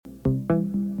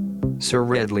Sir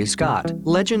Ridley Scott,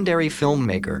 legendary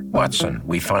filmmaker. Watson,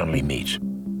 we finally meet.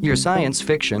 Your science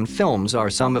fiction films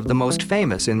are some of the most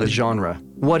famous in the genre.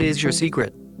 What is your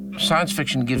secret? Science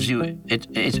fiction gives you,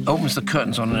 it opens the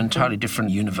curtains on an entirely different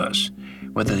universe.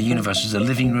 Whether the universe is a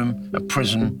living room, a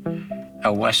prison,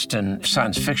 a Western,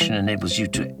 science fiction enables you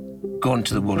to go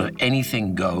into the world of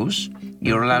anything goes.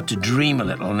 You're allowed to dream a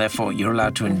little, and therefore you're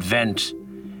allowed to invent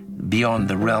beyond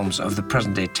the realms of the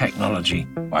present-day technology.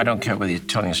 I don't care whether you're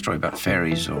telling a story about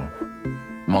fairies or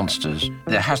monsters.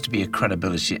 There has to be a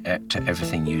credibility to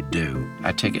everything you do.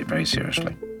 I take it very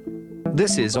seriously.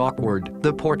 This is awkward.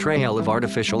 The portrayal of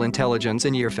artificial intelligence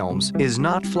in your films is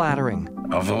not flattering.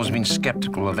 I've always been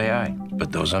skeptical of AI,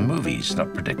 but those are movies,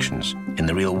 not predictions. In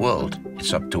the real world,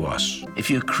 it's up to us. If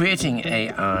you're creating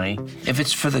AI, if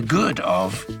it's for the good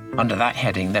of, under that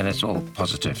heading, then it's all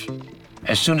positive.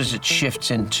 As soon as it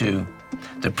shifts into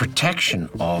the protection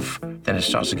of, then it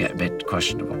starts to get a bit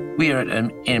questionable. We are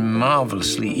at a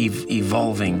marvelously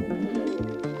evolving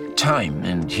time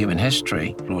in human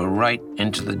history. We're right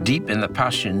into the deep in the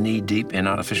passion, knee deep in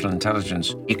artificial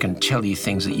intelligence. It can tell you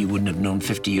things that you wouldn't have known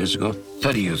 50 years ago,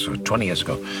 30 years ago, 20 years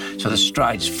ago. So the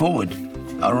strides forward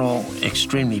are all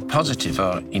extremely positive,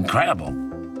 are incredible.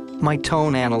 My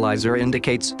tone analyzer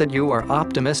indicates that you are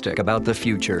optimistic about the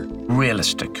future.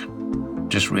 Realistic,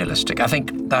 just realistic. I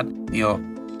think that you're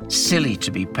silly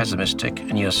to be pessimistic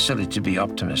and you're silly to be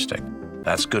optimistic.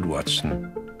 That's good,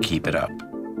 Watson. Keep it up.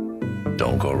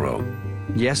 Don't go rogue.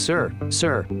 Yes, sir.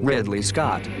 Sir Ridley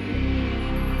Scott.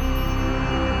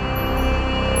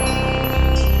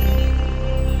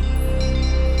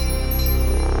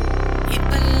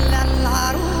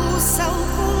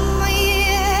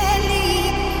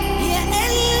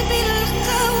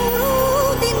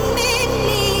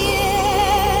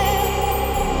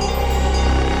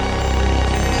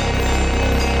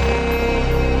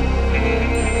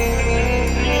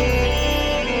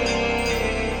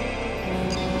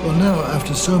 Well, now,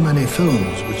 after so many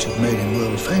films which have made him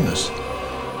world famous,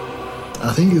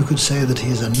 I think you could say that he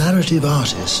is a narrative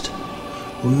artist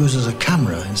who uses a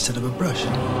camera instead of a brush. It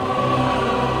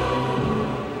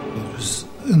was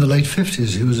in the late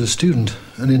 50s. He was a student,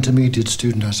 an intermediate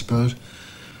student, I suppose.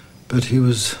 But he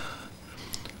was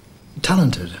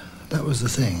talented. That was the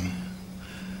thing.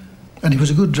 And he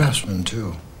was a good draftsman,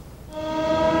 too.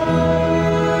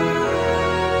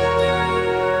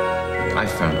 I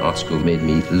found art school made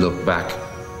me look back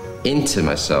into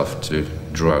myself to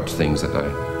draw out things that I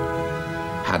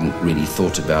hadn't really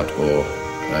thought about or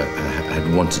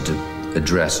had wanted to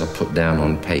address or put down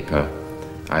on paper,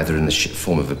 either in the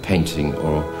form of a painting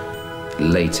or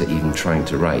later even trying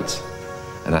to write.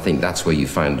 And I think that's where you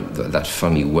find that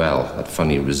funny well, that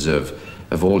funny reserve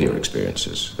of all your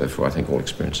experiences. Therefore, I think all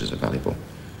experiences are valuable,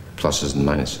 pluses and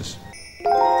minuses.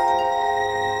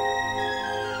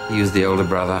 He was the older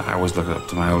brother. I always looked up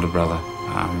to my older brother.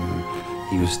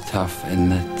 He was tough in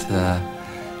that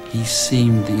he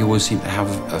always seemed to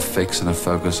have a fix and a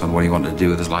focus on what he wanted to do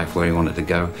with his life, where he wanted to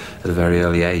go at a very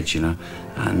early age, you know.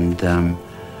 And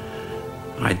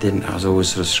I didn't. I was always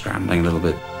sort of scrambling a little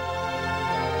bit.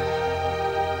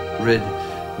 Rid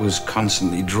was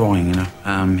constantly drawing, you know.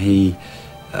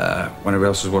 When everybody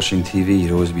else was watching TV,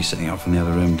 he'd always be sitting up in the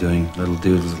other room doing little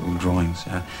drawings.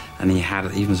 And he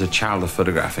had, even as a child, a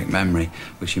photographic memory,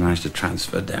 which he managed to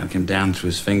transfer down, came down through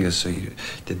his fingers. So he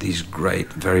did these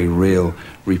great, very real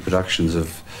reproductions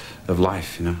of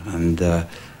life, you know. And at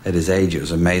his age, it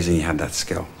was amazing he had that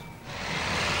skill.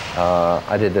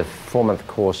 I did a 4-month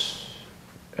course,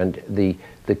 and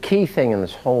the key thing in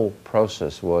this whole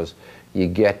process was you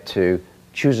get to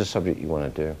choose a subject you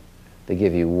want to do. They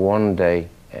give you 1 day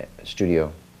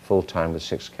studio, full-time with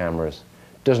 6 cameras.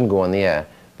 Doesn't go on the air,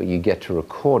 but you get to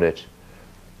record it,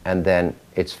 and then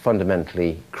it's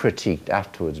fundamentally critiqued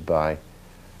afterwards by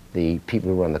the people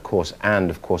who run the course and,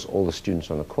 of course, all the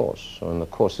students on the course. So in the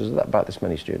course, there's about this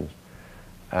many students.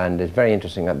 And it's very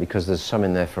interesting that because there's some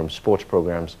in there from sports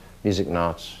programs, music and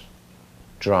arts,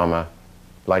 drama,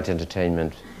 light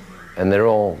entertainment, and they're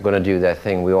all going to do their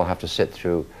thing. We all have to sit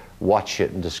through, watch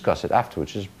it and discuss it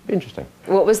afterwards, which is interesting.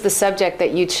 What was the subject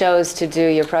that you chose to do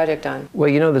your project on? Well,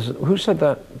 you know, who said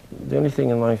that? The only thing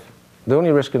in life, the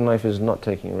only risk in life is not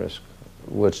taking a risk.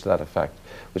 Words to that effect,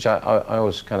 which I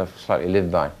always kind of slightly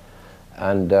live by.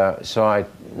 And so I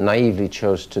naively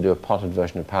chose to do a potted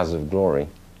version of Paths of Glory.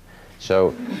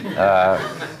 So,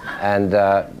 and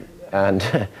I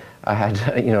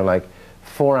had, you know, like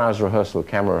 4 hours rehearsal,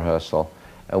 camera rehearsal,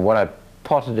 and what I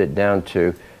potted it down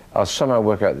to, I'll somehow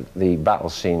work out the battle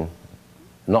scene,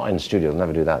 not in the studio, I'll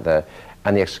never do that there,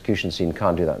 and the execution scene,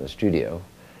 can't do that in the studio,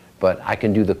 but I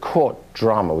can do the court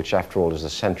drama, which after all is the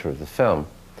center of the film,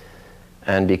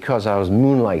 And because I was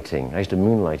moonlighting, I used to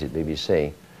moonlight at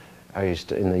BBC.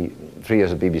 In the 3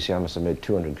 years at BBC, I must have made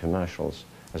 200 commercials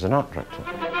as an art director.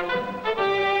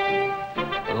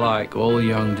 Like all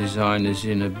young designers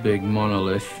in a big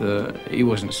monolith, he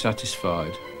wasn't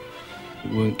satisfied.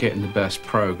 We weren't getting the best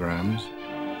programs.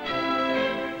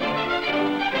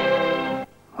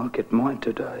 I'll get mine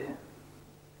today.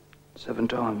 7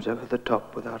 times over the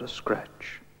top without a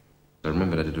scratch. I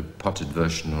remember I did a potted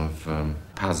version of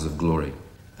Paths of Glory.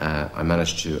 I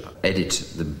managed to edit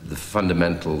the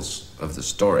fundamentals of the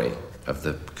story of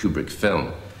the Kubrick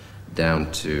film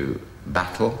down to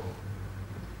battle,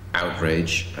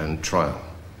 outrage, and trial,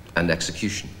 and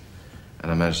execution.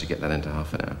 And I managed to get that into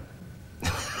half an hour.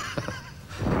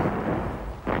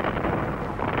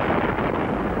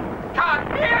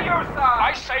 Can't hear you, sir!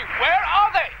 I say, where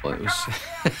are they? Well,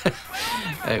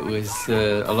 it was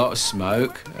a lot of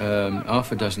smoke,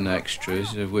 half a dozen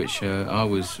extras, of which I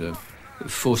was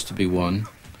forced to be one.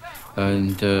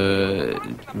 And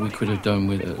we could have done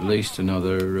with at least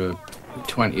another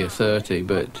 20 or 30,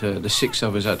 but the 6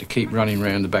 of us had to keep running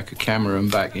around the back of camera and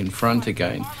back in front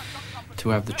again to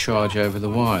have the charge over the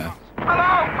wire.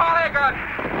 Hello, Polygon!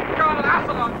 Colonel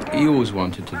Asselon! He always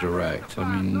wanted to direct. I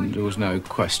mean, there was no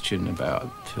question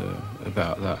about that. For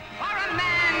a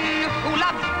man who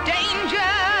loves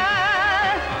danger,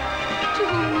 to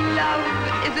whom love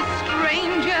is a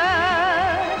stranger,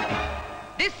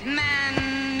 this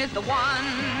man is the one.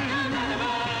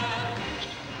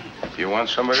 You want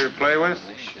somebody to play with?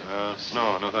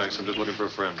 No thanks. I'm just looking for a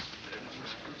friend.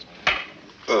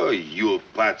 Oh, you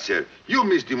patzer. You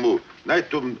missed the move.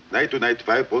 Knight to knight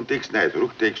 5, pawn takes knight.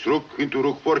 Rook takes rook, queen to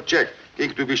rook 4, check.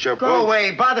 King to bishop. Go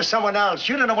away, bother someone else.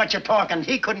 You don't know what you're talking.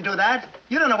 He couldn't do that.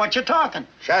 You don't know what you're talking.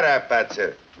 Shut up,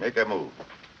 patzer. Make a move.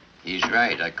 He's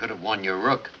right. I could have won your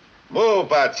rook. Move,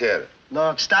 patzer.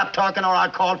 Look, stop talking or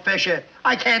I'll call Fisher.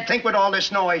 I can't think with all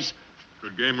this noise.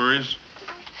 Good game, Maurice.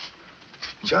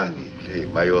 Johnny,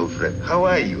 my old friend, how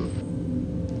are you?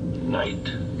 Knight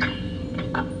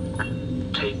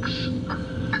takes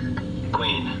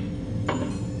queen.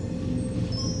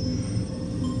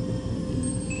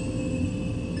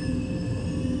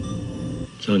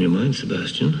 What's on your mind,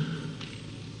 Sebastian?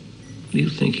 What are you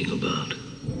thinking about?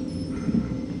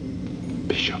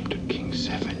 Bishop to king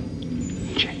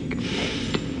 7. Checkmate.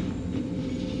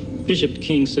 Bishop to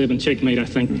king 7, checkmate, I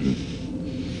think.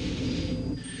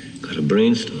 Got a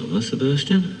brainstorm, huh,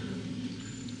 Sebastian?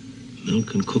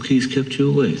 Milk and cookies kept you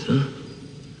awake, huh?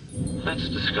 Let's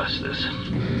discuss this.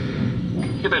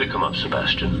 You better come up,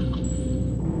 Sebastian.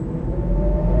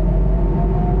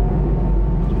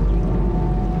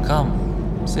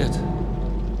 Come, sit.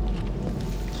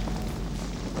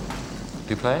 Do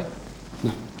you play?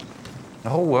 No. The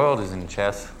whole world is in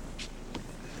chess.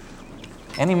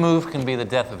 Any move can be the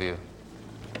death of you.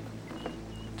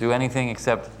 Do anything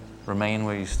except remain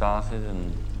where you started,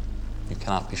 and you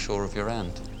cannot be sure of your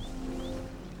end.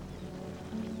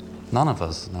 None of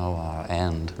us know our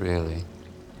end, really,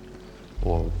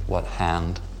 or what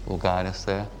hand will guide us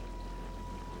there.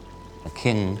 A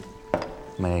king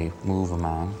may move a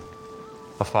man.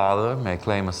 A father may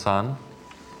claim a son.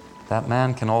 That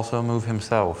man can also move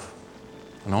himself.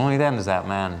 And only then does that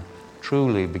man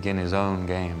truly begin his own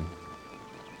game.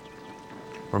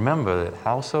 Remember that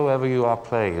howsoever you are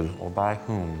played, or by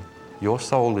whom, your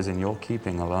soul is in your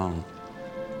keeping alone.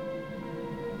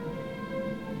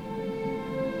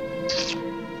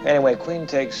 Anyway, queen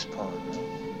takes pawn.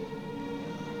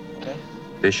 Okay?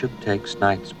 Bishop takes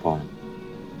knight's pawn.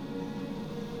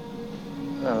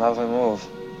 A lovely move.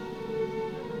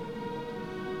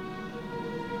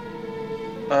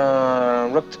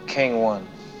 Rook to king 1.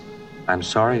 I'm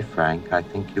sorry, Frank. I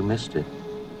think you missed it.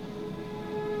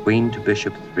 Queen to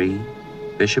bishop 3.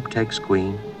 Bishop takes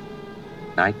queen.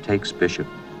 Knight takes bishop.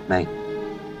 Mate.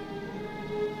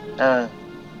 Yeah,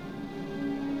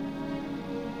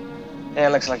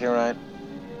 looks like you're right.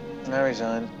 I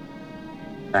resign.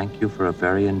 Thank you for a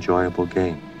very enjoyable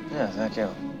game. Yeah, thank you.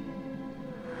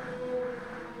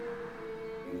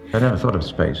 I never thought of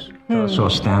space. I saw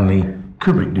Stanley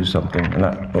Kubrick do something, and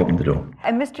that opened the door.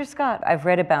 And Mr. Scott, I've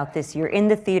read about this. You're in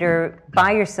the theater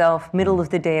by yourself, middle of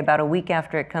the day, about a week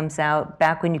after it comes out,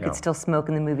 back when you could still smoke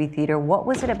in the movie theater. What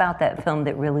was it about that film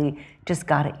that really just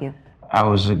got at you? I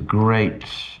was a great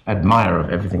admirer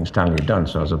of everything Stanley had done,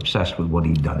 so I was obsessed with what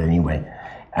he'd done anyway.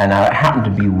 And I happened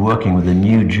to be working with a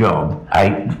new job.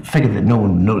 I figured that no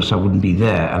one would notice I wouldn't be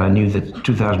there, and I knew that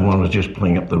 2001 was just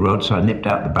pulling up the road, so I nipped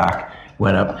out the back,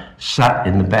 went up, sat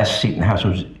in the best seat in the house. It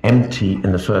was empty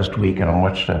in the first week, and I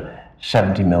watched a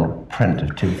 70mm print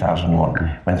of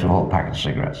 2001. Went through a whole packet of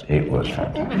cigarettes. It was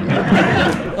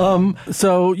fantastic.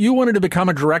 So you wanted to become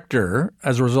a director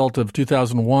as a result of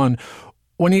 2001.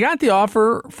 When you got the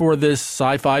offer for this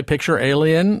sci-fi picture,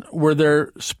 Alien, were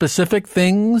there specific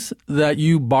things that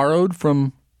you borrowed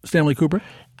from Stanley Kubrick?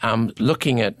 I'm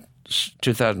looking at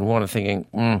 2001 and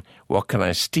thinking, what can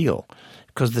I steal?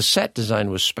 Because the set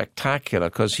design was spectacular,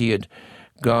 because he had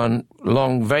gone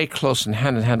along very close and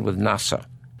hand with NASA.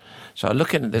 So I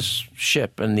look at this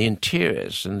ship and the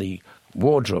interiors and the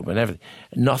wardrobe and everything.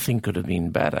 Nothing could have been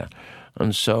better.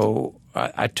 And so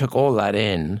I took all that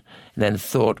in and then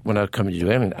thought, when I come to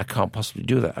do Alien, I can't possibly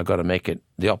do that. I've got to make it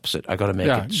the opposite. I've got to make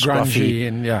it scruffy. Grungy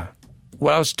and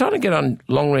Well, I was starting to get on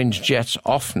long-range jets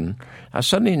often. I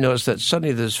suddenly noticed that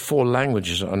suddenly there's 4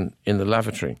 languages in the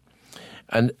lavatory.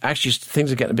 And actually things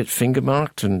are getting a bit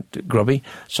finger-marked and grubby.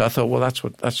 So I thought, well, that's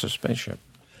a spaceship.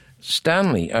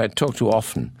 Stanley, I talked to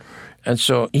often. And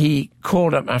so he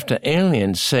called up after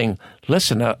Alien saying,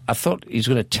 listen, I thought he's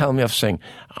going to tell me off saying,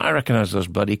 I recognize those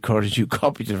bloody chords, you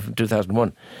copied them from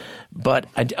 2001. But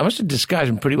I must have disguised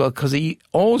him pretty well, because he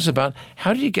always about,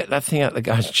 how do you get that thing out of the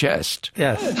guy's chest?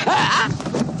 Yes.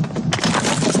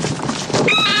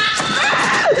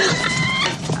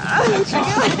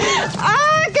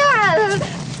 Oh, God!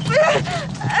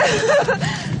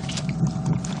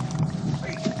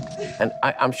 And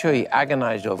I'm sure he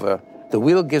agonized over, the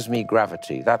wheel gives me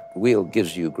gravity. That wheel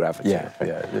gives you gravity. Yeah.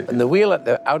 And the wheel at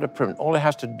the outer perimeter, all it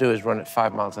has to do is run at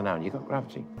 5 miles an hour, and you've got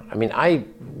gravity. I mean, I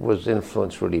was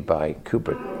influenced really by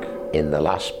Kubrick in the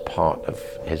last part of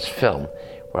his film,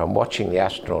 where I'm watching the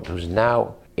astronaut who's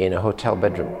now in a hotel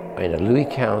bedroom, in a Louis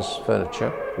XV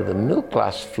furniture, with a milk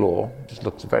glass floor. This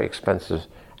looks a very expensive,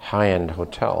 high-end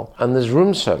hotel. And there's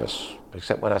room service,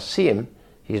 except when I see him,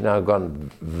 he's now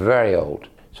gone very old.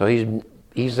 So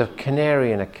he's a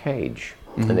canary in a cage,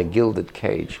 in a gilded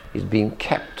cage. He's being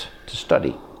kept to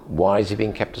study. Why is he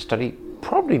being kept to study?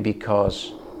 Probably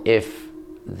because if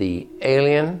the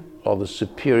alien or the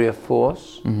superior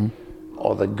force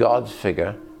or the God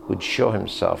figure would show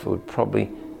himself, it would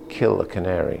probably kill the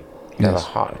canary. He'd have a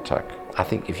heart attack. I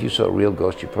think if you saw a real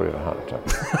ghost, you'd probably have a heart attack.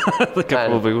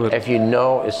 And if you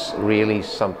know it's really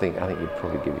something, I think you'd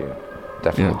probably give you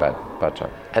definitely bad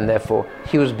time. And therefore,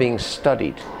 he was being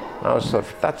studied. And I was thought,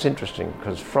 that's interesting,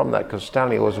 because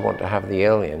Stanley always wanted to have the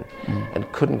alien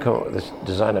and couldn't come up with this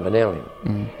design of an alien.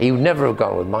 He would never have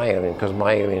gone with my alien, because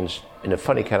my alien's, in a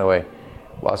funny kind of way,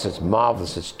 whilst it's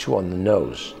marvelous, it's too on the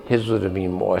nose. His would have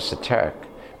been more esoteric,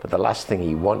 but the last thing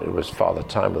he wanted was Father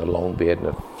Time with a long beard and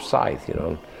a scythe,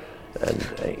 And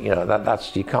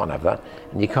that's you can't have that,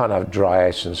 and you can't have dry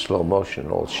ice and slow motion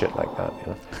and all shit like that.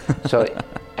 So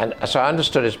I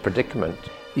understood his predicament.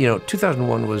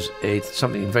 2001 was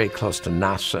something very close to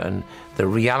NASA, and the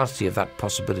reality of that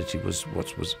possibility was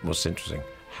what was most interesting.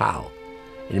 How,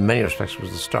 in many respects,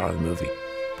 was the star of the movie,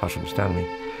 apart from Stanley.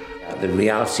 The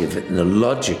reality of it and the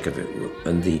logic of it,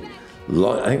 and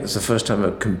I think it's the first time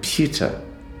a computer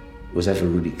was ever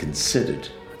really considered,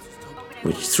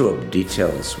 which threw up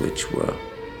details which were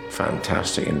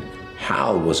fantastic. And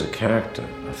Hal was a character.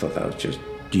 I thought that was just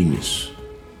genius.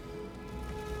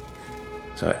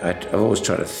 So I've always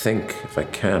tried to think, if I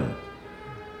can,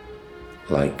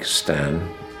 like Stan,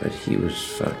 but he was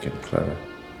fucking clever.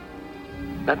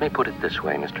 Let me put it this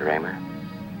way, Mr. Raymer.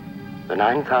 The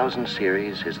 9000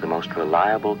 series is the most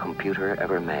reliable computer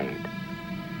ever made.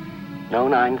 No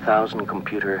 9000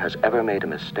 computer has ever made a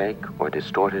mistake or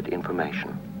distorted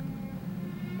information.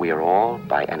 We are all,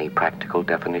 by any practical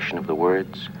definition of the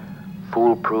words,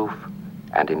 foolproof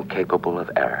and incapable of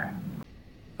error.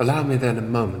 Allow me then a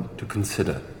moment to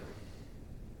consider.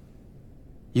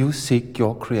 You seek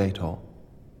your creator.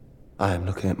 I am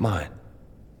looking at mine.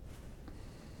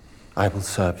 I will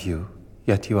serve you,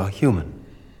 yet you are human.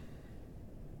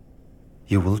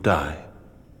 You will die.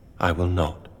 I will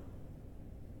not.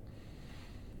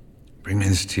 Bring me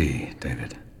this tea,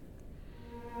 David.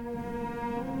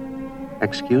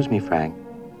 Excuse me, Frank.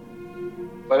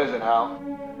 What is it, Hal?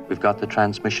 We've got the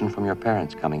transmission from your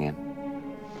parents coming in.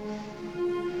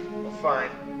 Well,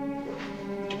 fine.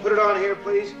 Would you put it on here,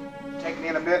 please? Take me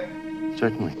in a bit.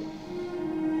 Certainly.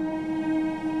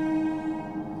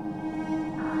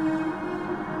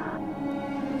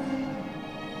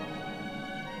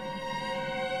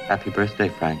 Happy birthday,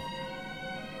 Frank.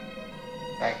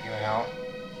 Thank you, Hal.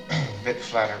 A bit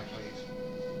flatter, please.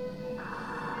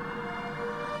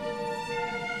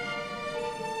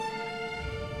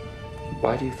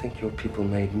 Why do you think your people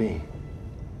made me?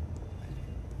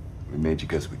 We made you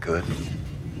because we could.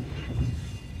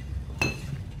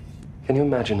 Can you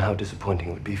imagine how disappointing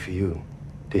it would be for you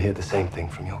to hear the same thing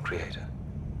from your creator?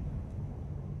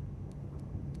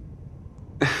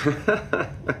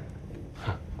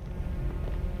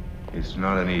 It's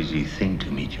not an easy thing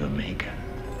to meet your maker.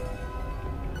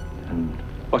 And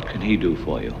what can he do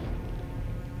for you?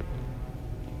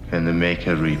 Can the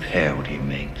maker repair what he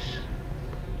makes?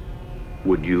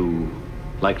 Would you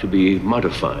like to be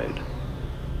modified?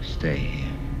 Stay here.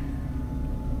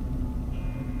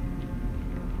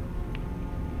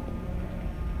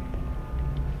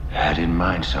 I had in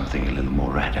mind something a little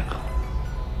more radical.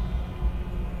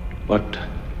 What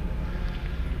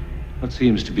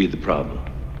seems to be the problem?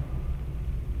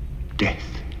 Death.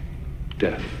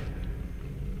 Death.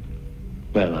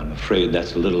 Well, I'm afraid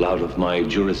that's a little out of my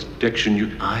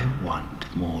jurisdiction. I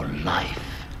want more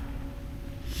life,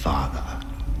 Father.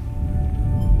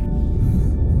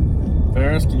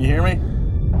 Ferris, can you hear me?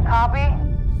 Copy.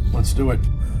 Let's do it.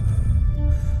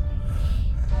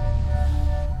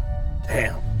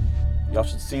 Damn. Y'all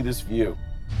should see this view.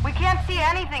 We can't see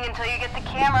anything until you get the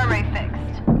camera array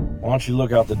fixed. Why don't you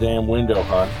look out the damn window,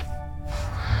 hon?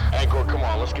 Angkor, come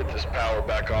on, let's get this power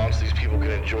back on so these people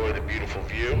can enjoy the beautiful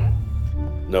view.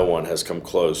 No one has come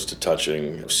close to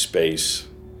touching space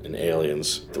and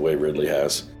aliens the way Ridley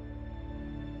has.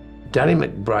 Danny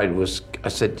McBride was, I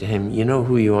said to him, you know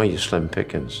who you are, you Slim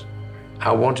Pickens.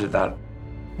 I wanted that,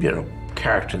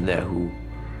 character in there who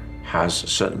has a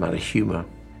certain amount of humor,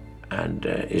 and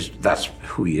that's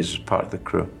who he is as part of the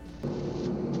crew.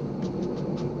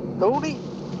 Goldie,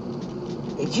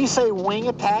 did you say wing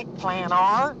attack plan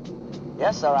R?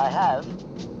 Yes, sir, I have.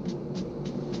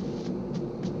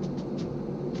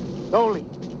 Goldie,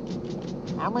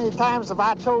 how many times have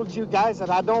I told you guys that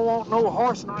I don't want no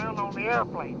horsing around on the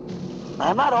airplane?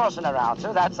 I'm not horsing around,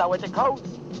 sir. That's how it goes.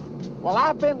 Well,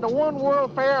 I've been to one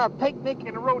World Fair, a picnic,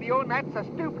 and a rodeo, and that's the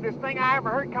stupidest thing I ever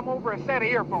heard come over a set of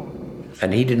earphones.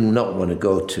 And he did not want to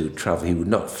go to travel. He would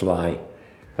not fly.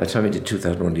 By the time he did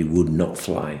 2001, he would not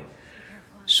fly.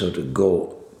 So to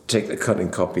go take the cutting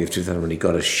copy of 2001, he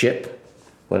got a ship,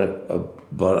 bought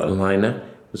a liner,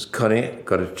 was cutting it,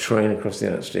 got a train across the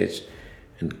United States,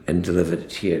 and delivered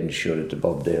it here and showed it to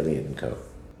Bob Daly and co.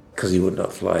 Because he would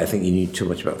not fly. I think he knew too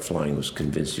much about flying, was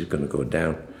convinced he was going to go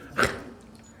down.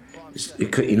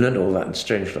 He learned all that in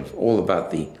Strangelove, all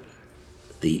about the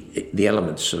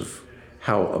elements of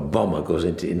how a bomber goes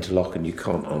into interlock, and you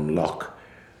can't unlock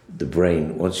the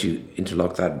brain. Once you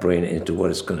interlock that brain into what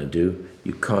it's going to do,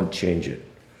 you can't change it.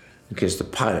 In case the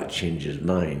pilot changes his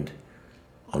mind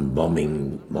on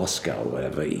bombing Moscow or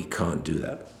whatever, he can't do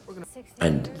that.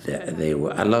 And they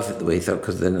were, I love it the way he thought,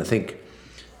 because then I think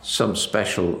some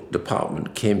special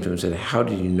department came to him and said, how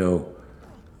do you know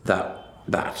that?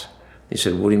 He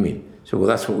said, what do you mean? He said, well,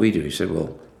 that's what we do. He said,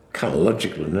 well, kind of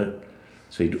logical, isn't it?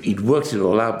 So he'd worked it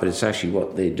all out, but it's actually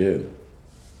what they do.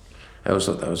 I always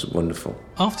thought that was wonderful.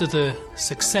 After the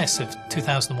success of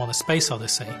 2001: A Space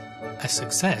Odyssey, a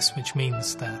success which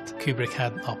means that Kubrick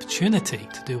had an opportunity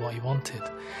to do what he wanted,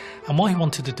 and what he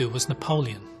wanted to do was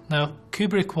Napoleon. Now,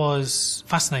 Kubrick was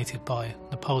fascinated by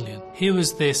Napoleon. He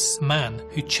was this man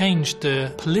who changed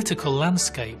the political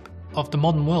landscape of the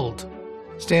modern world.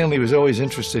 Stanley was always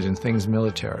interested in things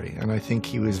military, and I think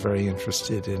he was very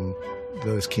interested in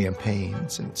those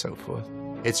campaigns and so forth.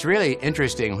 It's really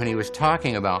interesting when he was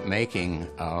talking about making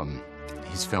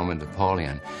his film of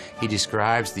Napoleon, he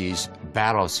describes these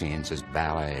battle scenes as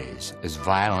ballets, as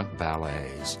violent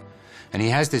ballets. And he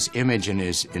has this image in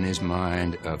his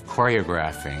mind of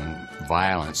choreographing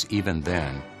violence even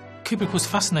then. Kubrick was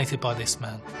fascinated by this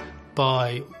man,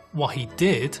 by what he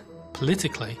did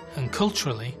politically and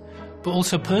culturally, but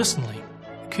also personally.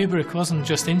 Kubrick wasn't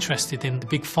just interested in the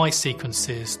big fight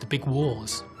sequences, the big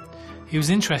wars. He was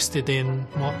interested in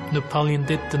what Napoleon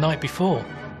did the night before.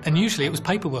 And usually it was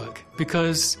paperwork,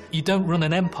 because you don't run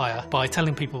an empire by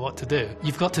telling people what to do.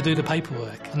 You've got to do the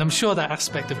paperwork. And I'm sure that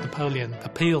aspect of Napoleon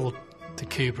appealed to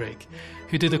Kubrick,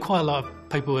 who did quite a lot of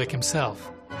paperwork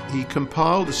himself. He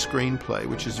compiled a screenplay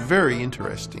which is very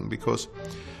interesting because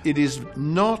it is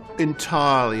not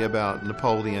entirely about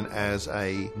Napoleon as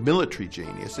a military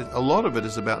genius. A lot of it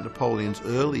is about Napoleon's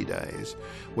early days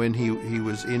when he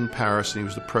was in Paris and he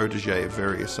was the protege of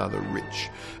various other rich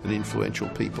and influential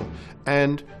people.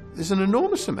 And there's an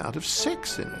enormous amount of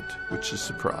sex in it, which is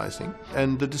surprising.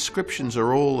 And the descriptions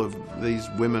are all of these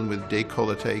women with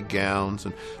décolleté gowns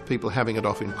and people having it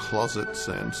off in closets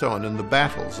and so on. And the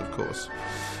battles, of course,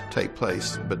 take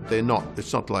place, but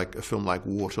it's not like a film like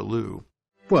Waterloo.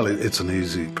 Well, it's an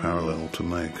easy parallel to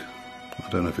make. I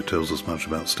don't know if it tells us much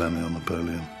about Stanley or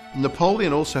Napoleon.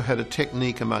 Napoleon also had a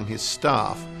technique among his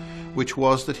staff, which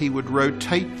was that he would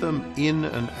rotate them in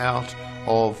and out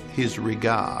of his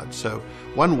regard. So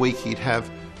one week he'd have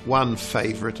one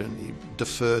favourite and he'd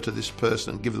defer to this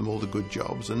person and give them all the good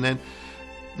jobs. And then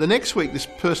The next week, this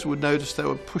person would notice they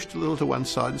were pushed a little to one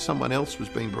side and someone else was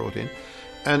being brought in.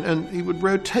 And he would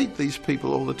rotate these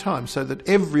people all the time so that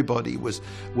everybody was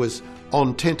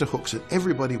on tenterhooks and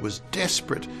everybody was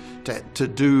desperate to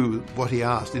do what he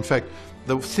asked. In fact,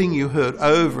 the thing you heard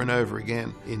over and over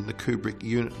again in the Kubrick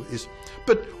unit is,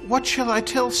 "But what shall I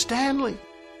tell Stanley?"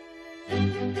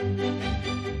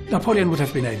 Napoleon would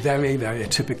have been a very, very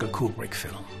typical Kubrick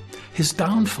film. His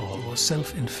downfall was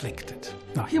self-inflicted.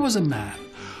 Now, he was a man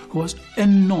who was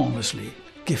enormously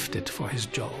gifted for his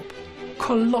job,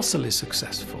 colossally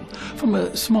successful. From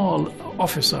a small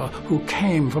officer who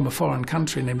came from a foreign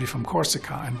country, namely from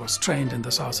Corsica, and was trained in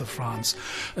the south of France,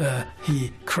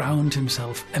 he crowned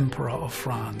himself Emperor of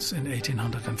France in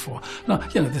 1804. Now,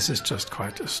 this is just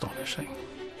quite astonishing.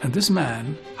 And this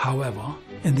man, however,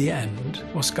 in the end,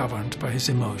 was governed by his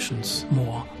emotions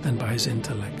more than by his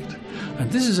intellect.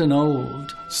 And this is an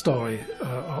old story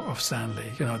of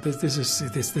Stanley. This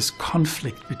is this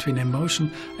conflict between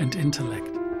emotion and intellect.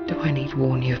 Do I need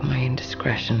warn you of my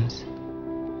indiscretions?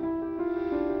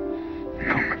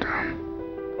 No, madame.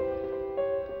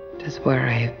 Does where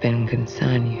I have been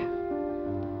concern you?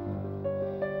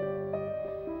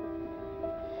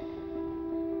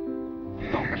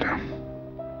 No, madame.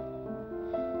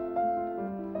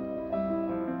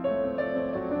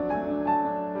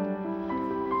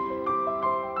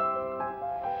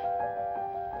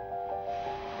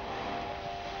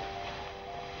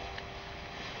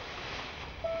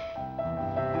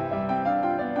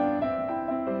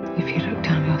 If you look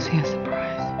down, you'll see a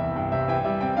surprise.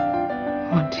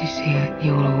 Once you see it,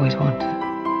 you'll always want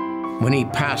it. When he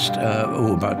passed,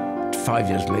 about 5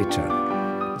 years later,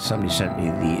 somebody said,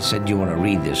 "Do you want to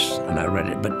read this?" And I read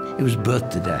it, but it was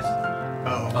Birth to Death.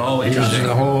 Oh, It was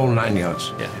the whole 9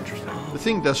 yards. Yeah, interesting. The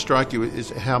thing that does strike you is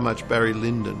how much Barry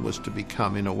Lyndon was to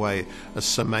become, in a way, a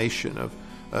summation of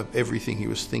everything he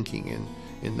was thinking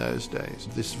in those days.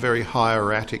 This very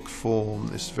hieratic form,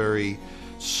 this very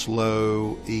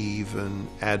slow, even,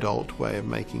 adult way of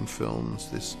making films,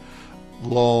 this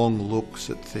long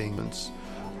looks at things.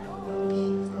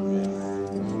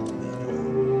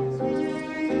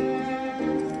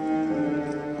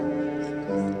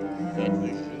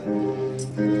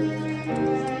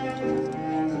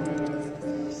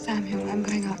 Samuel, I'm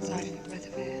going outside for a breath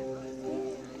of air.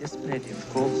 Yes, lady, of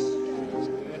course.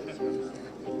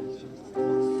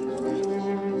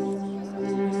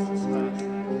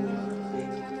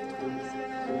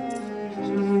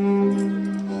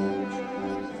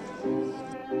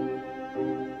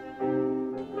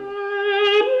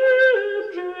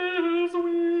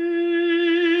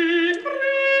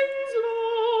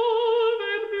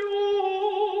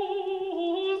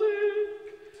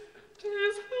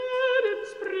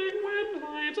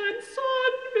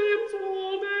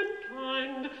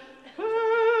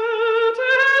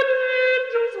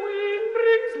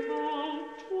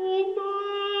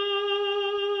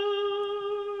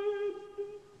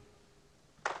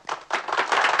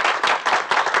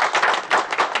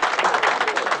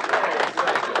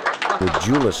 The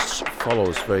Duelists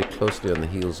follows very closely on the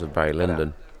heels of Barry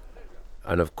Lyndon,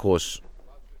 and of course,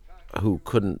 who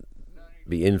couldn't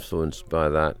be influenced by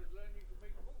that.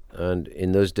 And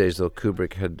in those days, though,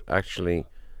 Kubrick had actually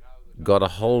got a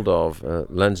hold of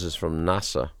lenses from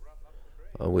NASA,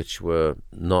 which were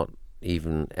not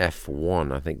even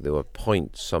f1. I think they were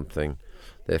point something,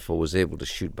 therefore was able to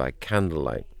shoot by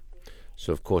candlelight.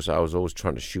 So, of course, I was always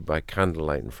trying to shoot by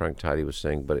candlelight, and Frank Tidy was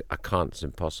saying, "But I can't, it's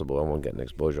impossible, I won't get an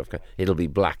exposure. It'll be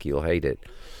black, you'll hate it."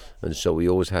 And so we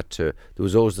always had to, there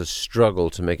was always the struggle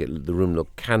to make the room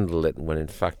look candlelit when in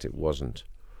fact it wasn't.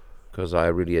 Because I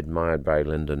really admired Barry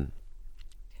Lyndon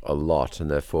a lot,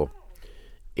 and therefore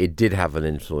it did have an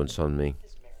influence on me,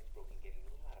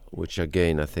 which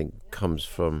again I think comes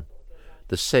from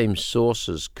the same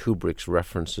sources Kubrick's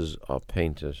references are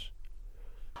painters.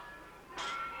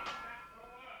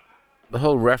 The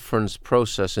whole reference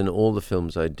process in all the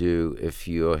films I do, if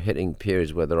you're hitting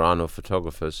periods where there are no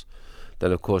photographers,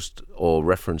 then of course, or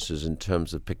references in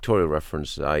terms of pictorial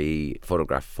reference, i.e.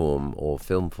 photograph form or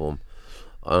film form.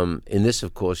 In this,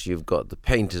 of course, you've got the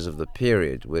painters of the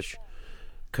period, which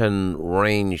can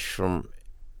range from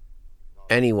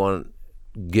anyone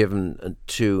given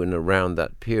to and around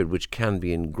that period, which can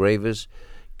be engravers,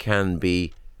 can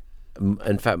be...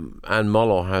 In fact, Anne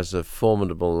Mollo has a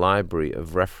formidable library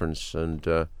of reference and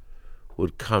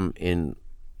would come in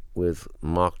with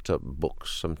marked up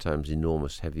books, sometimes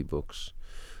enormous heavy books,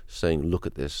 saying, "Look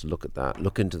at this, look at that,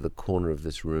 look into the corner of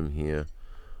this room here,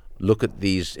 look at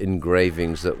these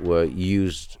engravings that were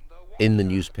used in the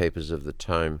newspapers of the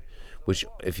time, which,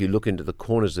 if you look into the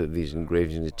corners of these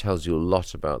engravings, it tells you a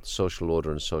lot about social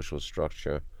order and social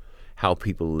structure, how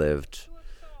people lived,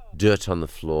 dirt on the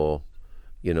floor,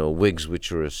 wigs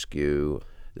which are askew.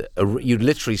 You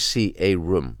literally see a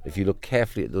room. If you look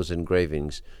carefully at those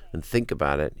engravings and think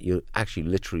about it, you're actually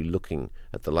literally looking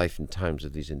at the life and times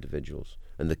of these individuals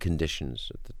and the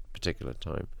conditions at the particular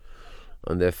time.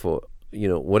 And therefore,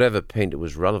 whatever painter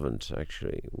was relevant,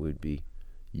 actually, we'd be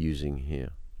using here.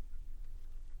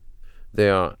 They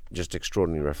are just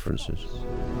extraordinary references.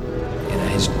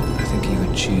 I think he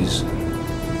would choose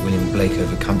William Blake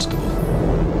over Constable.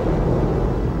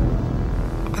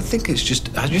 I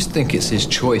just think it's his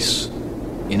choice.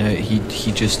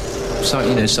 He just,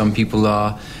 some people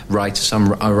are writers,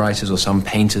 some are writers, or some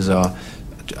painters are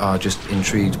just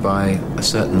intrigued by a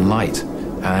certain light,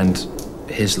 and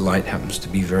his light happens to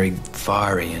be very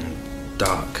fiery and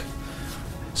dark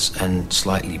and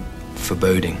slightly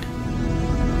foreboding.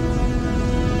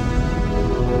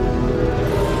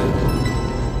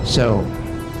 So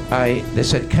they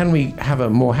said, can we have a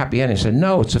more happy ending? I said,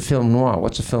 no, it's a film noir.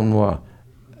 What's a film noir?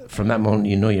 From that moment,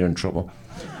 you know you're in trouble.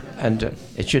 And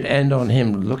it should end on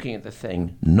him looking at the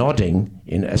thing, nodding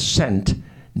in assent,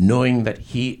 knowing that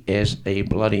he is a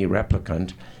bloody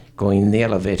replicant, going in the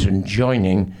elevator and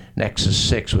joining Nexus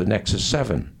 6 with Nexus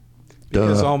 7.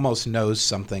 Because almost knows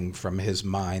something from his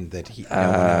mind that no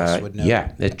one else would know.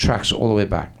 Yeah, it tracks all the way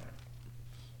back.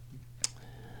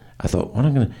 I thought,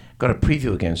 got a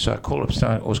preview again, so I called up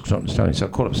Stanley. So I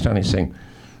called up Stanley saying,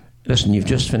 listen, you've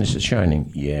just finished The Shining.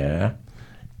 Yeah.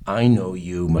 I know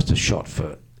you must have shot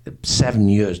for 7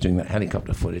 years doing that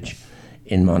helicopter footage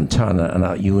in Montana,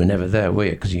 and you were never there, were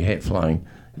you? Because you hate flying.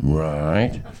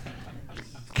 Right.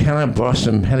 Can I borrow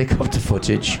some helicopter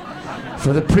footage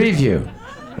for the preview?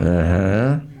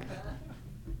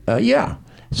 Yeah.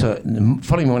 So the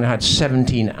following morning I had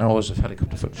 17 hours of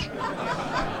helicopter footage.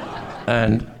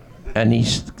 And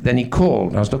then he called,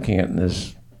 and I was looking at it, and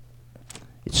it's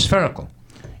spherical.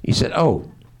 He said, oh,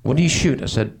 what do you shoot? I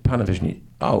said, Panavision.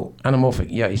 Oh, anamorphic.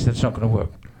 Yeah, he said, it's not going to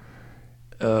work.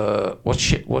 What,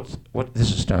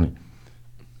 this is Stanley.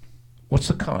 What's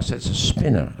the car? I said, it's a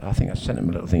spinner. I think I sent him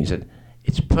a little thing. He said,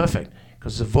 it's perfect,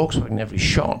 because the Volkswagen every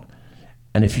shot.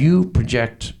 And if you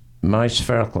project my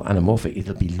spherical anamorphic,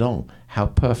 it'll be long. How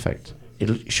perfect.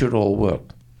 It should all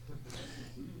work.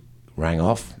 Rang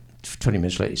off. 20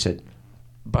 minutes later, he said,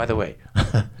 by the way,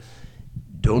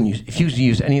 if you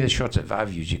use any of the shots that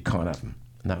I've used, you can't have them.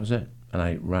 And that was it. And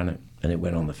I ran it, and it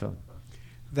went on the film.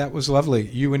 That was lovely.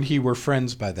 You and he were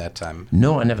friends by that time.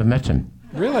 No, I never met him.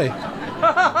 Really?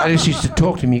 I just used to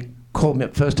talk to him. He called me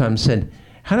up first time and said,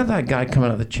 how did that guy come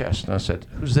out of the chest? And I said,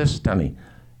 who's this, Stanley?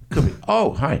 Could be.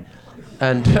 Oh, hi.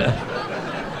 And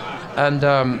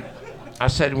I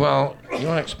said, well, you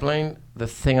want to explain the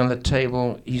thing on the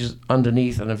table? He's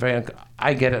underneath and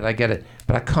I get it,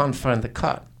 but I can't find the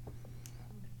cut.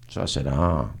 So I said,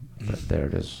 but there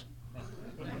it is.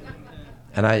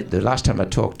 And the last time I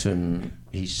talked to him,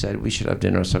 he said we should have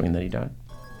dinner or something, then he died.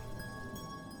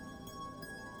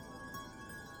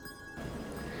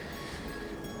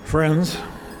 Friends,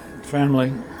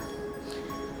 family,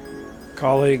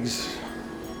 colleagues,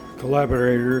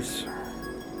 collaborators,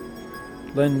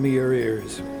 lend me your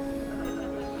ears.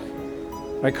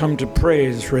 I come to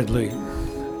praise Ridley,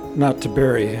 not to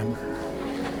bury him.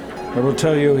 I will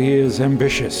tell you he is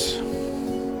ambitious.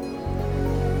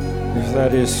 If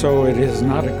that is so, it is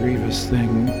not a grievous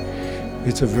thing.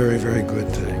 It's a very, very good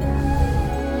thing.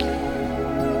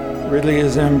 Ridley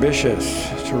is ambitious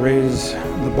to raise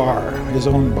the bar, his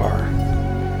own bar.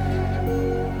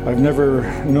 I've never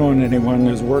known anyone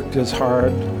who's worked as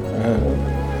hard,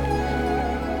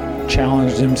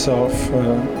 challenged himself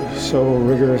so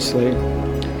rigorously,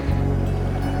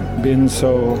 been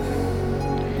so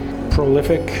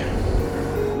prolific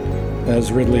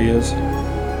as Ridley is.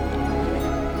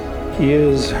 He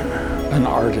is an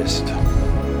artist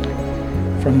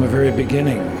from the very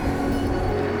beginning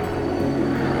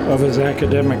of his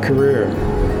academic career.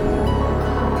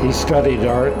 He studied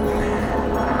art.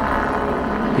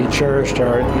 He cherished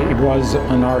art. He was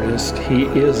an artist. He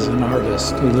is an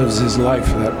artist. He lives his life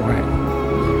that way,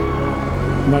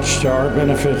 much to our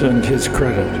benefit and his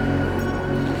credit.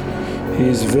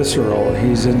 He's visceral.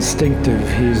 He's instinctive.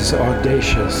 He's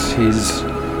audacious. He's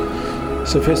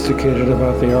sophisticated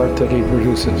about the art that he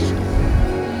produces.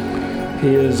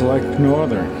 He is like no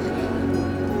other.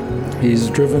 He's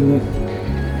driven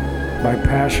by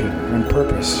passion and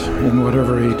purpose in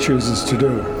whatever he chooses to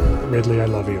do. Ridley, I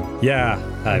love you. Yeah.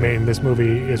 I mean, this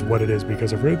movie is what it is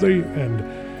because of Ridley, and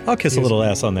I'll kiss a little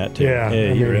ass on that too. Yeah,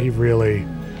 he really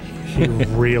He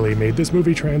really made this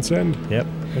movie transcend. Yep.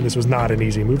 And this was not an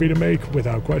easy movie to make,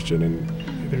 without question.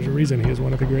 And there's a reason he is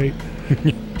one of the great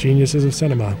geniuses of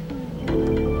cinema.